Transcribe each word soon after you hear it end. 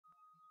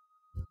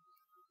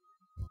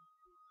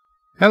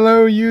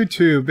Hello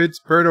YouTube, it's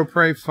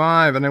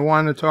BirdoPrey5 and I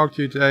want to talk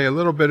to you today a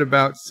little bit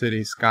about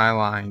City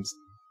Skylines.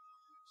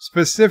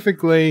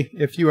 Specifically,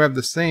 if you have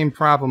the same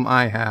problem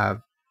I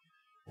have,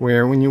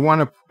 where when you want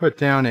to put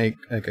down a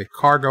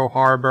cargo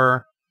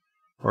harbor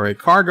or a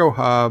cargo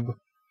hub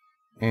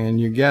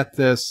and you get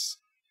this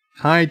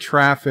high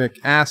traffic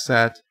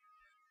asset,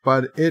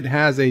 but it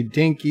has a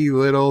dinky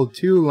little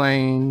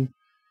 2-lane,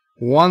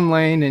 1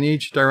 lane in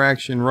each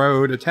direction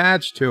road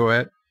attached to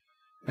it,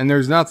 and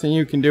there's nothing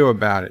you can do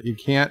about it. You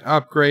can't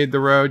upgrade the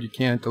road, you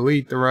can't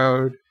delete the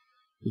road,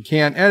 you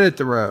can't edit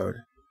the road.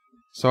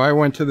 So I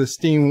went to the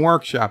Steam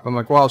workshop. I'm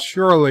like, well,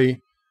 surely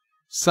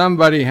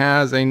somebody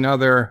has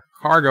another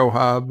cargo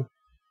hub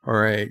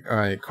or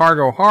a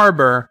cargo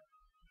harbor,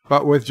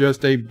 but with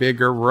just a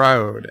bigger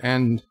road.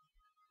 And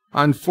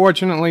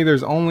unfortunately,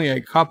 there's only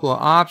a couple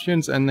of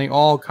options, and they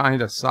all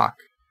kind of suck.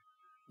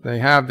 They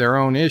have their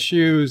own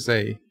issues.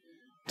 They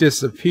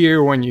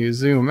disappear when you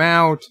zoom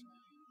out.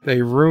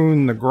 They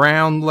ruin the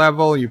ground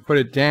level. You put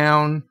it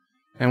down,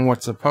 and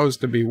what's supposed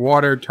to be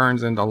water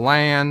turns into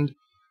land.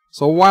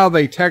 So while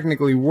they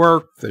technically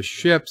work, the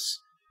ships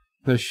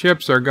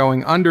are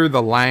going under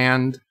the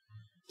land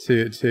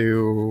to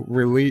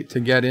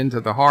get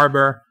into the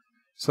harbor.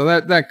 So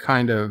that's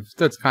kind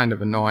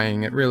of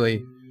annoying. It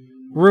really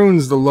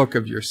ruins the look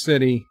of your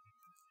city.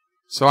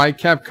 So I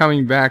kept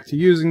coming back to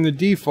using the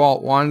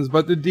default ones,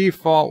 but the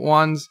default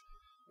ones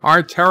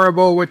are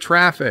terrible with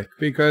traffic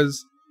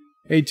because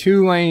a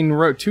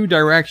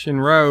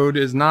 2-direction road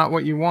is not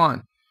what you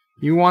want.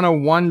 You want a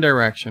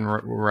 1-direction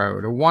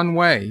road, a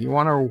one-way. You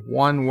want a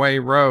one-way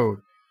road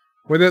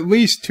with at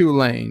least 2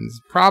 lanes,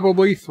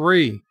 probably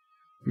 3,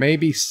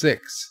 maybe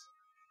 6.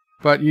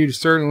 But you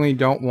certainly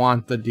don't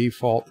want the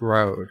default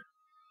road.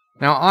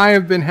 Now, I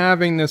have been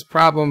having this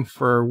problem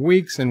for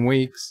weeks and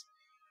weeks,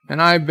 and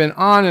I've been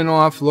on and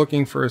off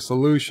looking for a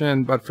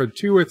solution, but for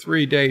 2 or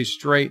 3 days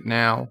straight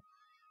now,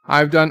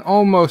 I've done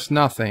almost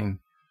nothing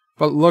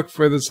but look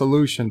for the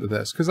solution to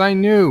this, because I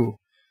knew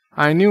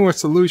a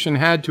solution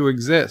had to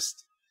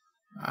exist.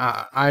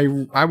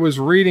 I was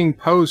reading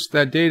posts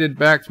that dated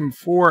back from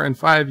 4 and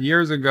 5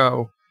 years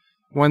ago,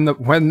 when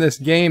this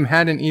game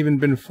hadn't even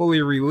been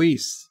fully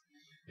released.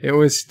 It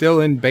was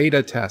still in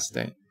beta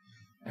testing,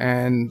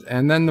 and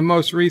then the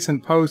most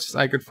recent posts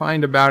I could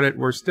find about it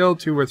were still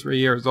 2 or 3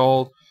 years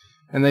old,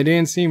 and they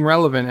didn't seem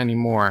relevant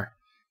anymore.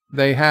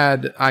 They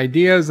had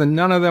ideas, and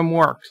none of them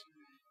worked.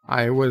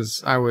 I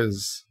was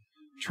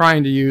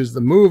trying to use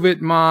the Move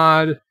It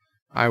mod.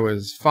 I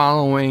was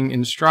following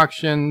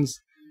instructions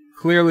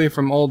clearly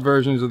from old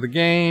versions of the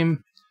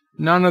game.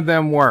 None of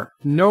them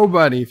worked.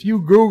 Nobody, if you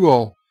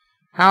Google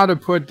how to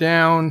put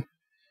down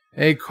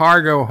a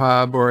cargo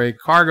hub or a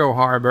cargo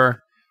harbor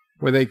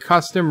with a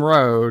custom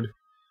road,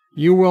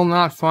 you will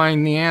not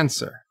find the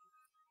answer.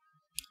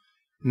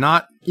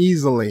 Not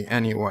easily,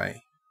 anyway.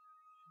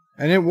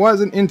 And it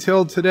wasn't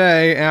until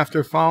today,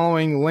 after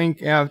following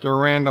link after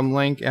random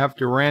link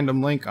after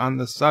random link on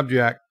the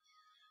subject,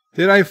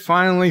 did I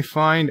finally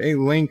find a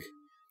link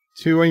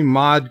to a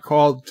mod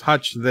called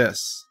Touch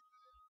This.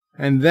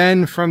 And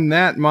then from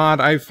that mod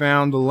I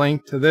found a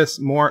link to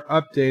this more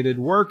updated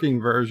working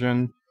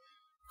version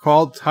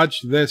called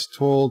Touch This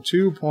Tool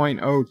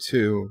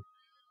 2.02.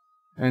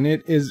 And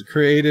it is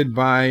created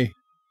by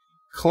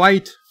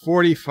Klyte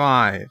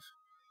 45.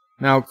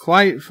 Now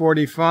Klyte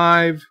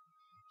 45,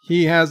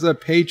 he has a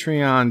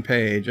Patreon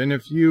page, and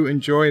if you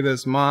enjoy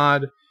this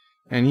mod,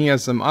 and he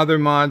has some other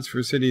mods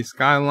for City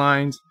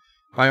Skylines,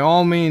 by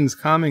all means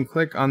come and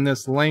click on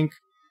this link,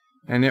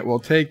 and it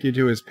will take you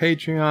to his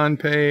Patreon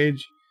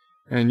page,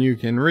 and you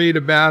can read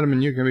about him,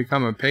 and you can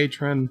become a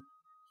patron.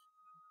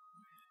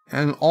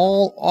 And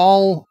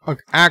all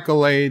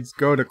accolades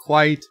go to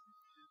Klyte.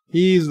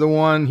 He's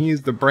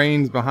the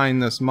brains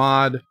behind this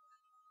mod.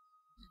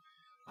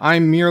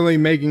 I'm merely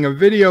making a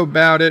video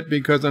about it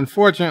because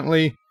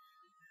unfortunately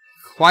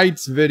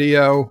Klyte's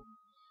video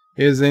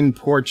is in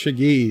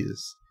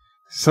Portuguese.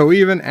 So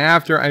even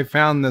after I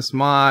found this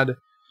mod,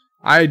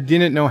 I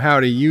didn't know how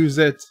to use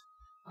it.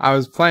 I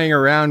was playing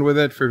around with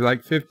it for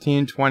like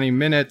 15-20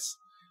 minutes.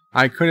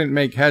 I couldn't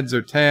make heads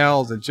or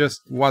tails. It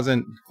just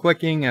wasn't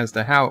clicking as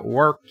to how it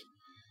worked.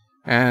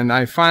 And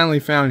I finally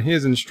found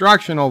his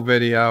instructional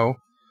video,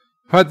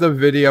 but the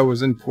video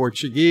was in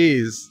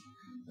Portuguese,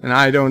 and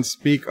I don't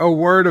speak a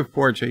word of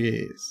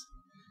Portuguese.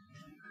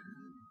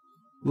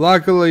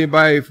 Luckily,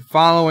 by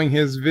following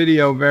his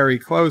video very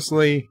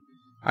closely,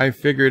 I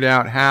figured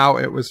out how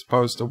it was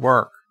supposed to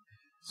work.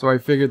 So I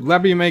figured,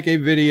 let me make a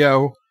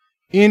video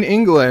in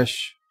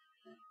English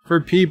for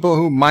people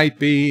who might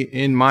be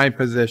in my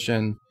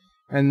position,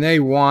 and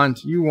you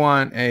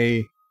want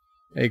a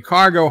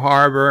cargo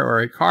harbor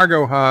or a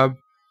cargo hub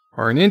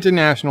or an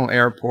international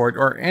airport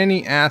or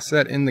any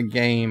asset in the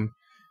game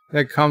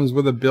that comes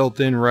with a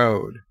built-in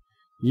road.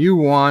 You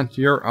want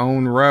your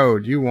own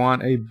road. You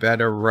want a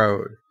better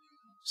road.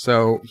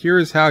 So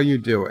here's how you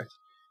do it.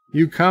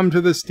 You come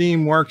to the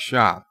Steam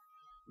workshop.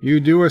 You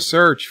do a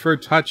search for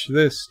Touch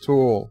This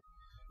tool.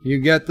 You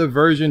get the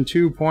version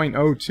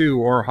 2.02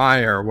 or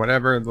higher,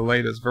 whatever the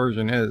latest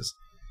version is.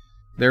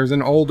 There's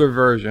an older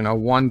version, a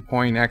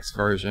 1.x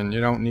version.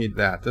 You don't need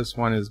that. This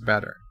one is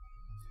better.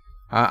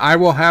 I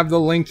will have the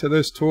link to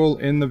this tool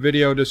in the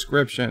video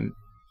description.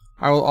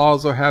 I will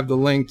also have the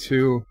link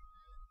to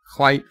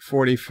Klyte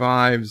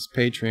 45's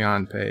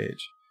Patreon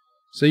page.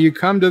 So you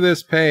come to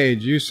this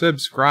page, you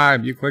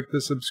subscribe, you click the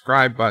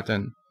subscribe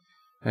button,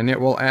 and it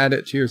will add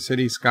it to your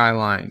city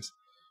skylines.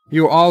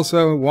 You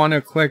also want to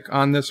click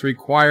on this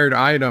required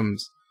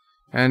items,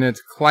 and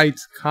it's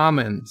Klyte's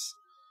Commons.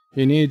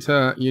 You need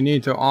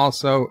to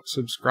also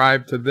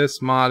subscribe to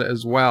this mod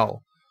as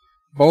well.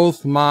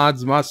 Both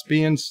mods must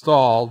be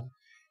installed,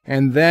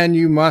 and then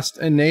you must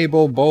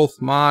enable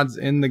both mods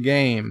in the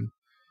game.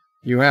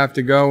 You have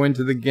to go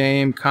into the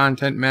game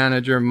Content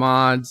Manager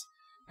mods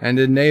and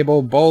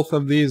enable both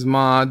of these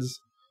mods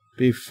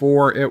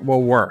before it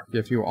will work.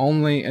 If you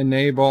only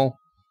enable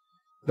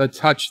the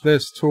touch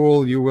this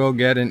tool, you will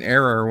get an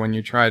error when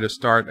you try to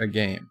start a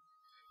game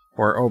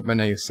or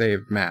open a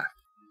saved map.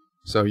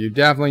 So you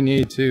definitely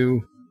need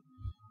to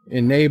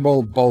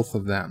enable both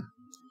of them.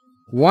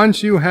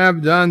 Once you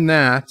have done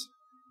that,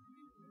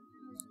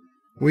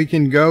 we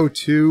can go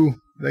to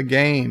the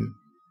game.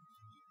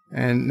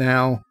 And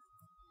now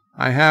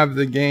I have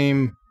the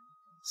game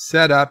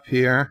set up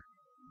here.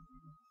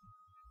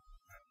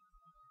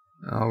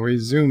 I'll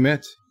resume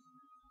it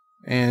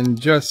and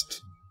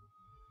just,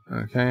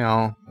 okay,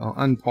 I'll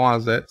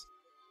unpause it.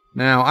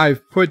 Now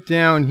I've put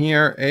down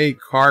here a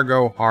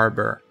cargo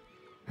harbor,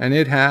 and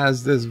it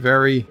has this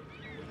very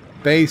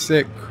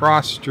basic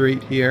cross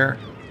street here,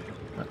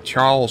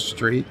 Charles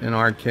Street in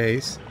our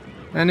case,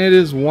 and it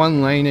is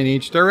one lane in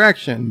each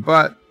direction,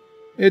 but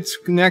it's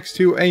next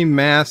to a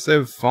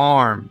massive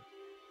farm.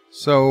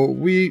 So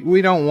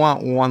we don't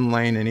want one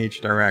lane in each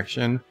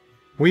direction.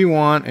 We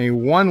want a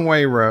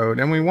one-way road,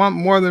 and we want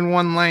more than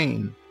one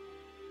lane.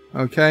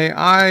 Okay,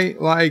 I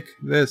like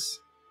this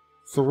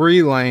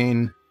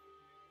 3-lane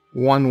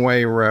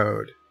one-way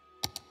road.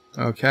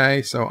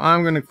 Okay, so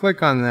I'm going to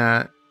click on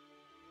that.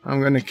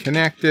 I'm going to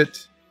connect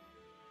it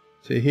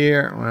to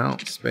here. Well,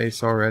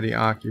 space already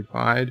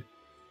occupied.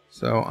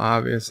 So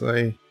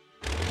obviously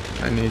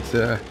I need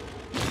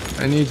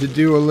to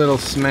do a little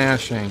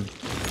smashing.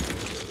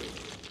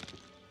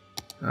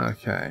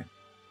 Okay.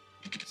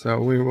 So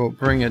we will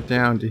bring it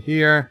down to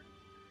here.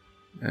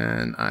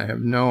 And I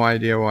have no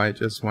idea why it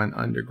just went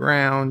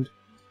underground.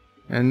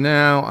 And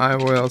now I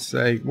will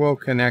say we'll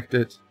connect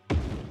it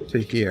to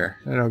here.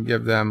 It'll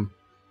give them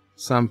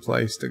some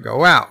place to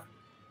go out.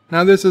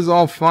 Now this is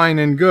all fine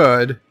and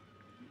good.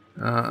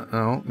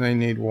 Oh, they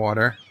need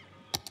water.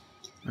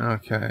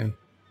 Okay.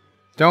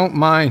 Don't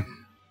mind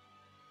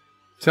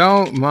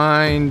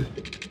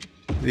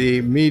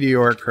the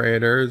meteor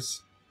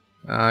craters.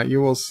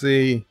 You will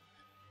see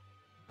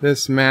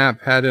this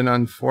map had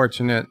a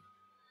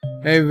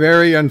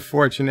very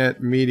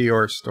unfortunate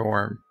meteor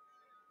storm.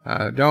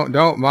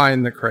 Don't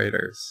mind the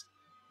craters.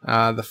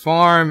 The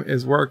farm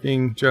is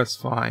working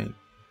just fine.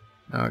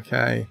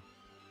 Okay.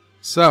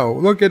 So,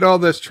 look at all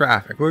this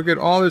traffic. Look at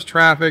all this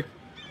traffic.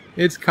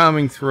 It's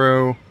coming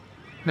through.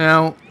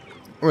 Now,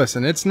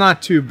 listen, it's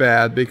not too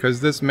bad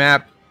because this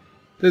map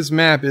is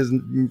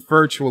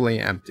virtually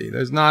empty.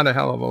 There's not a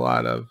hell of a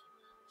lot of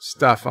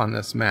stuff on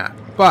this map.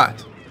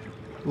 But,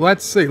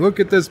 let's see. Look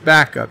at this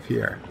backup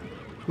here.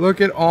 Look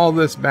at all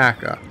this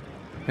backup.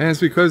 And it's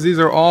because these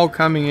are all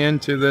coming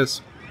into this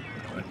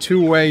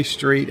two-way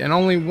street, and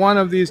only one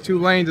of these 2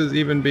 lanes is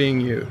even being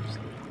used.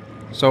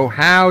 So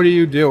how do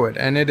you do it?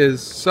 And it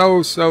is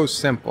so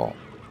simple.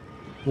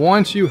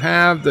 Once you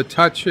have the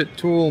Touch It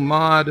tool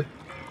mod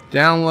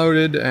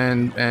downloaded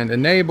and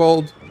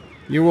enabled,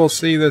 you will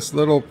see this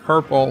little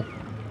purple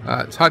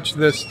Touch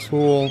This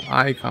tool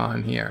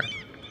icon here.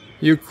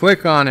 You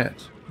click on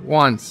it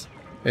once.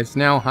 It's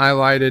now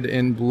highlighted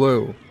in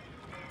blue.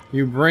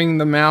 You bring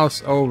the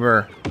mouse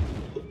over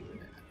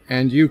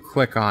and you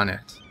click on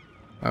it.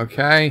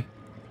 Okay?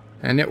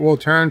 And it will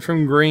turn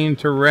from green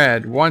to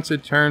red. Once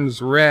it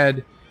turns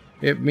red,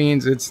 it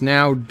means it's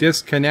now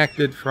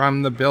disconnected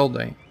from the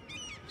building.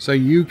 So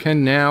you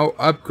can now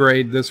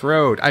upgrade this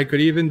road. I could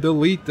even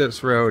delete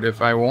this road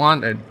if I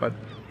wanted, but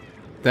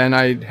then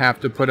I'd have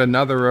to put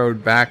another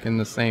road back in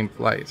the same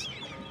place.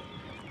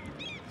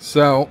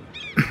 So,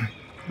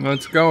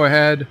 let's go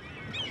ahead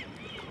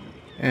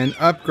and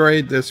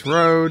upgrade this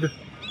road.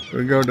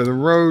 We go to the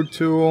road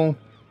tool.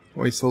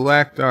 We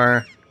select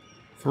our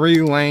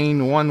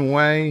 3-lane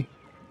one-way.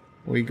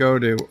 We go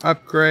to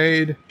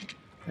upgrade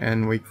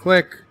and we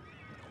click,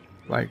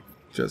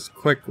 just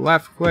click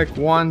left click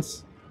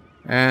once,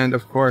 and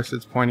of course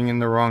it's pointing in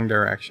the wrong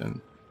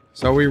direction.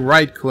 So we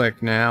right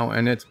click now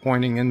and it's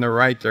pointing in the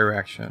right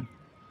direction.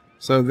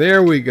 So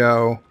there we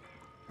go.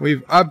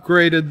 We've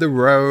upgraded the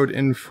road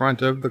in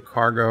front of the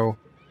cargo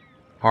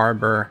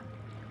harbor.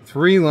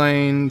 3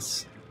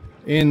 lanes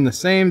in the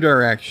same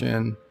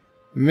direction.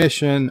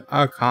 Mission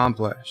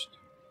accomplished.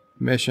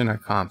 Mission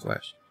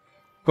accomplished.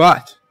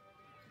 But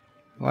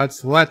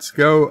let's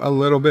go a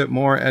little bit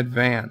more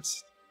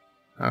advanced.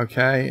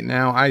 Okay,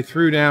 now I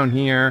threw down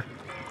here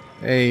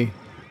a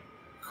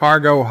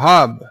cargo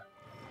hub.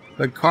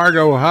 The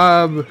cargo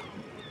hub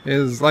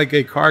is like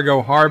a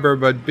cargo harbor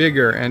but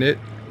bigger, and it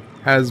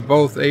has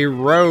both a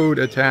road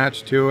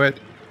attached to it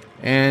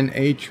and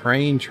a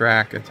train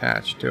track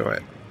attached to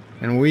it.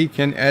 And we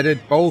can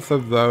edit both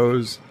of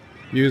those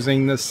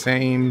using the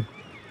same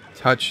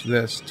Touch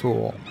This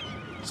tool.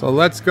 So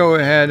let's go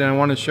ahead, and I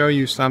want to show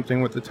you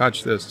something with the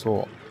Touch This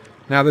tool.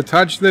 Now the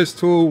Touch This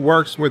tool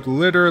works with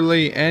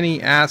literally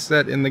any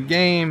asset in the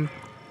game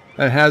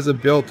that has a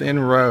built-in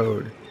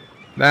road.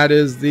 That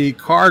is the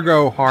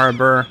cargo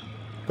harbor,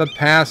 the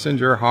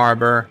passenger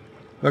harbor,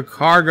 the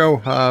cargo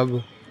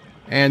hub,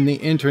 and the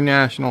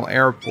international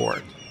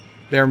airport.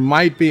 There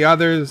might be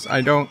others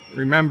I don't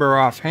remember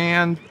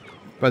offhand,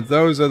 but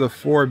those are the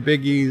 4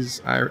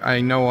 biggies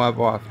I know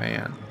of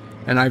offhand.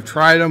 And I've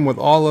tried them with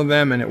all of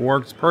them, and it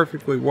works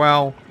perfectly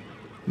well.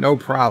 No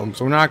problem.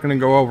 So we're not going to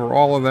go over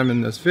all of them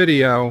in this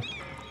video,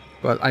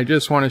 but I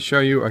just want to show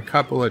you a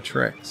couple of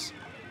tricks.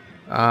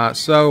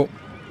 So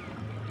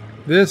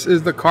this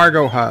is the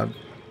cargo hub.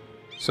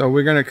 So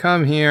we're going to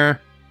come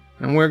here,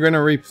 and we're going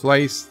to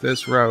replace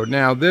this road.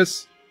 Now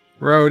this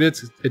road,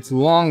 it's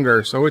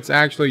longer, so it's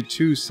actually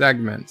 2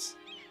 segments.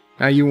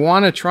 Now you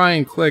want to try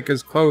and click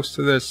as close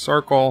to this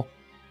circle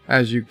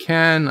as you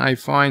can. I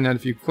find that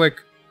if you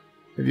click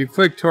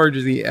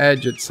towards the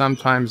edge, it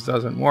sometimes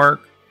doesn't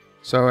work.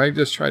 So I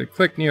just try to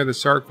click near the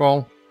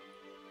circle.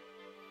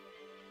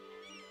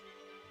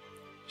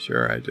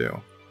 Sure I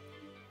do.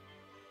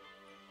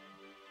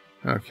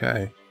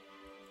 Okay.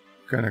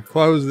 Gonna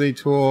close the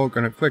tool,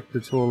 gonna click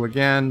the tool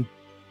again.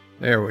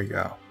 There we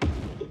go.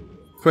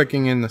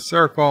 Clicking in the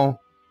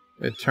circle,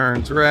 it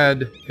turns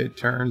red, it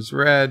turns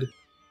red.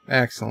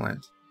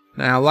 Excellent.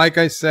 Now, like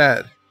I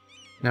said,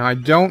 now I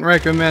don't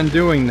recommend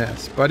doing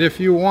this, but if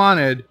you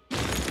wanted,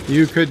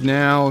 you could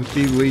now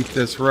delete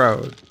this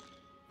road.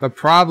 The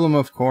problem,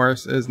 of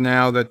course, is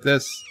now that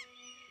this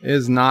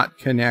is not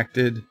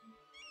connected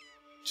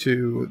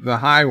to the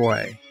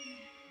highway,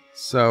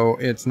 so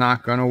it's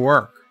not going to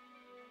work.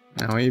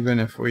 Now, even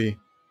if we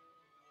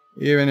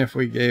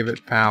gave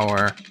it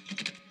power,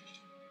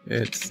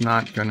 it's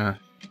not gonna.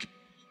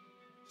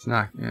 It's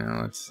not. You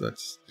know,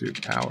 let's do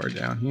power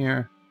down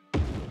here.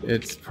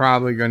 It's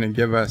probably going to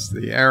give us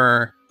the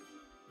error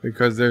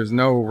because there's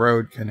no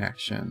road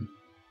connection.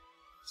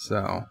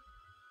 So,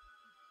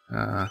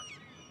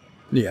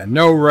 yeah,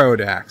 no road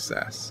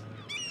access.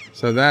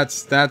 So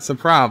that's a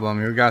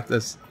problem. We've got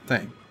this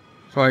thing.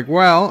 So like,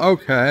 well,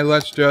 okay,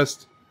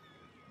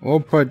 we'll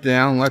put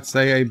down, let's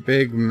say, a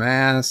big,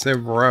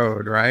 massive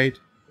road, right?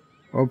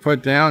 We'll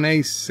put down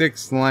a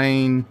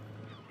 6-lane,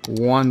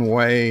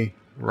 one-way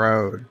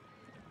road.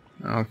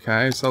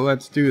 Okay, so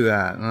let's do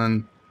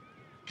that.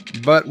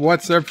 But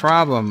what's their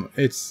problem?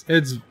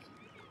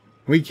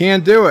 We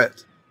can't do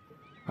it.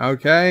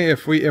 Okay,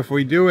 if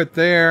we do it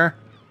there,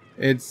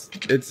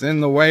 it's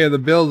in the way of the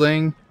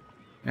building,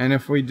 and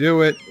if we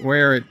do it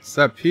where it's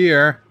up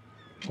here,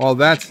 well,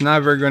 that's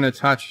never going to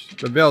touch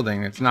the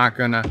building. It's not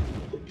gonna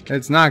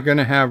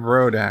have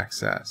road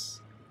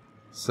access.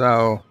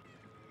 So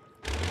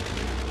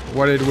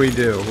what did we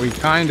do? We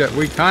kind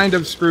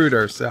of screwed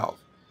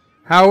ourselves.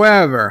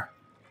 However,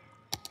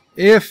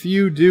 if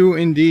you do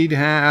indeed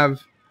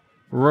have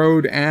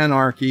Road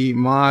Anarchy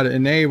mod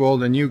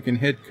enabled, and you can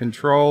hit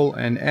Control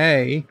and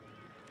A,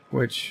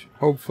 which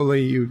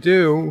hopefully you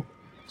do,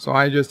 so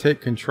I just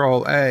hit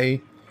Control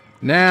A.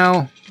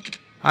 Now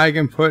I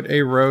can put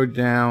a road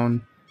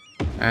down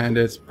and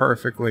it's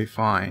perfectly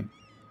fine,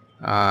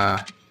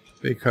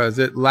 because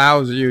it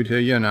allows you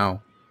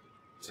to,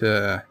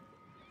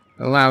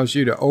 allows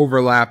you to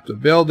overlap the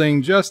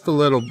building just a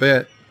little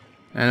bit,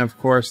 and of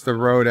course the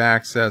road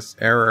access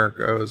error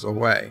goes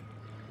away.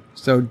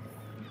 So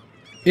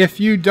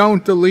if you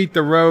don't delete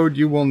the road,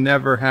 you will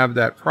never have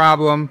that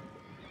problem.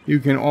 You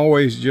can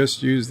always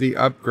just use the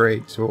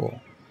upgrade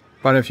tool.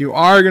 But if you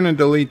are going to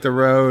delete the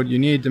road, you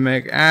need to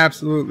make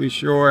absolutely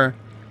sure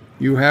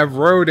you have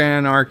Road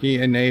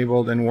Anarchy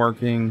enabled and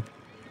working,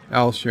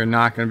 else you're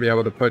not going to be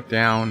able to put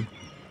down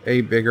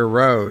a bigger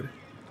road.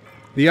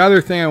 The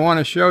other thing I want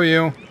to show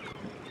you,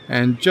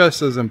 and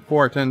just as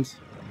important,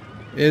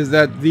 is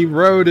that the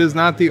road is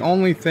not the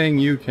only thing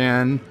you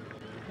can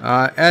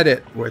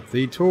edit with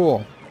the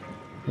tool.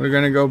 We're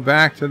going to go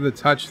back to the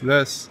Touch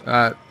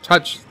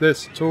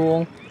This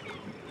tool,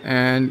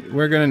 and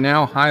we're going to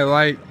now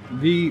highlight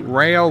the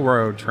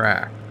railroad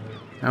track.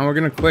 Now we're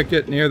going to click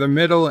it near the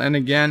middle, and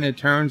again it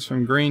turns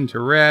from green to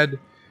red.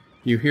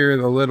 You hear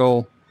the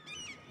little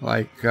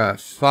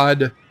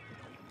thud,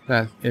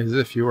 that is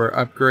if you were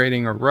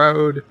upgrading a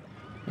road.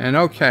 And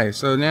okay,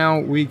 so now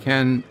we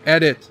can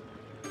edit.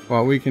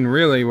 Well, what we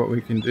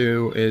can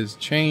do is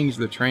change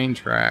the train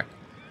track.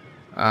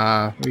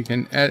 We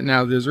can edit.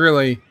 Now there's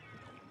really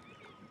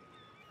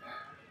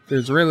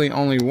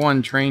only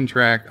one train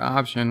track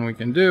option we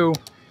can do,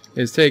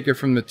 is take it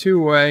from the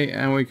 2-way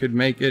and we could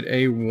make it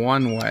a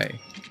 1-way.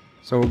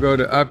 So we'll go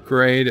to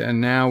upgrade,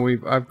 and now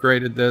we've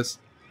upgraded this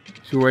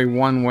to a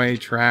 1-way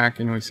track,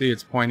 and we see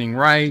it's pointing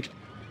right.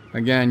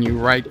 Again, you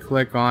right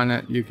click on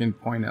it, you can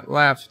point it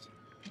left.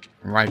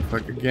 Right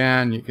click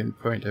again, you can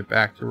point it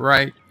back to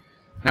right.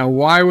 Now,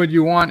 why would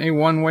you want a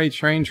one-way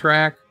train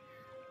track?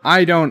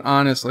 I don't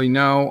honestly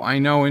know. I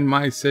know in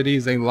my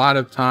cities a lot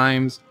of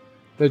times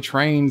the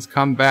trains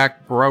come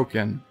back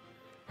broken.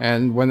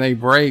 And when they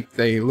break,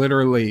 they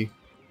literally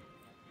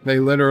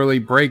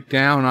break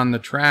down on the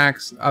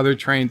tracks. Other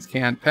trains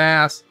can't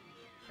pass.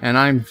 And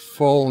I'm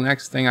full.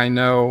 Next thing I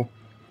know,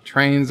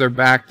 trains are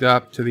backed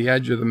up to the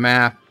edge of the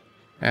map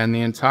and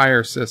the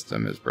entire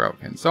system is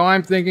broken. So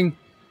I'm thinking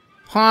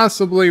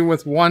possibly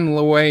with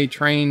one-way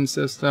train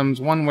systems,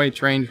 one-way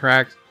train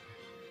tracks,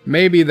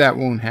 maybe that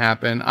won't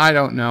happen. I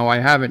don't know. I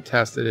haven't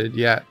tested it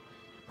yet,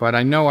 but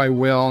I know I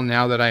will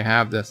now that I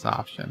have this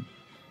option.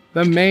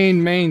 The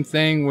main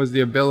thing was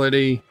the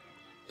ability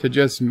to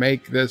just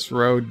make this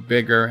road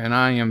bigger, and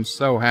I am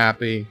so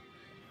happy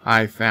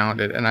I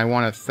found it. And I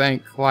want to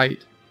thank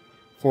Klyte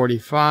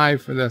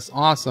 45 for this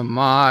awesome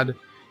mod,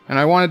 and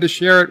I wanted to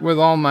share it with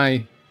all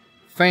my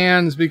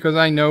fans because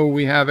I know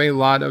we have a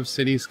lot of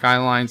City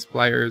Skylines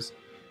players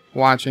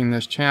watching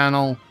this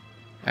channel.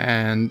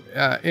 And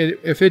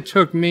if it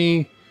took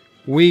me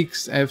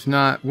weeks, if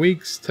not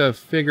weeks, to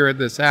figure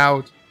this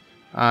out,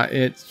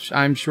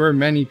 I'm sure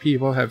many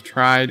people have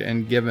tried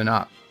and given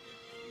up.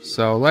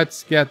 So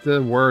let's get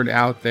the word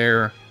out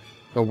there.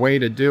 The way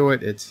to do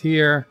it, it's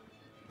here.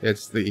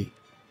 It's the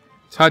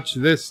Touch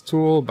This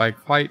tool by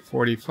Klyte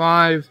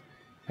 45,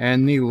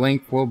 and the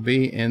link will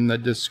be in the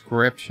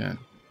description.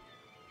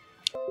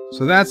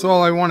 So that's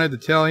all I wanted to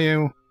tell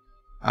you.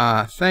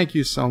 Thank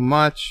you so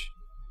much.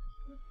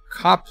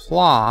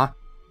 Kapla,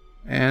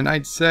 and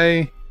I'd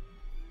say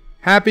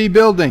happy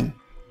building.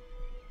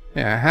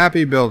 Yeah,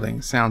 happy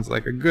building sounds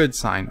like a good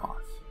sign off.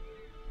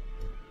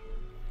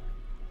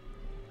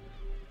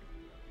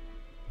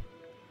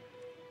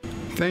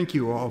 Thank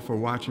you all for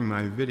watching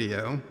my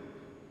video.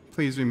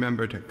 Please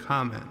remember to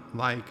comment,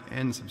 like,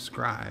 and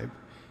subscribe.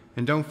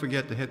 And don't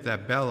forget to hit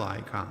that bell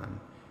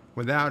icon.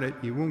 Without it,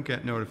 you won't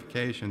get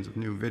notifications of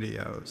new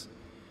videos.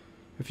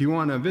 If you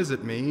want to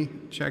visit me,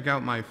 check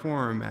out my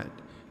forum at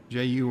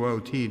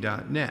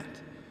juot.net.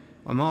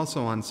 I'm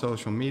also on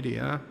social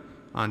media,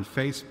 on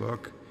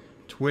Facebook,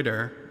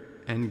 Twitter,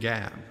 and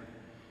Gab.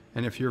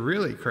 And if you're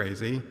really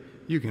crazy,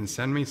 you can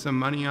send me some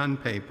money on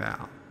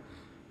PayPal.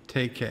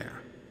 Take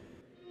care.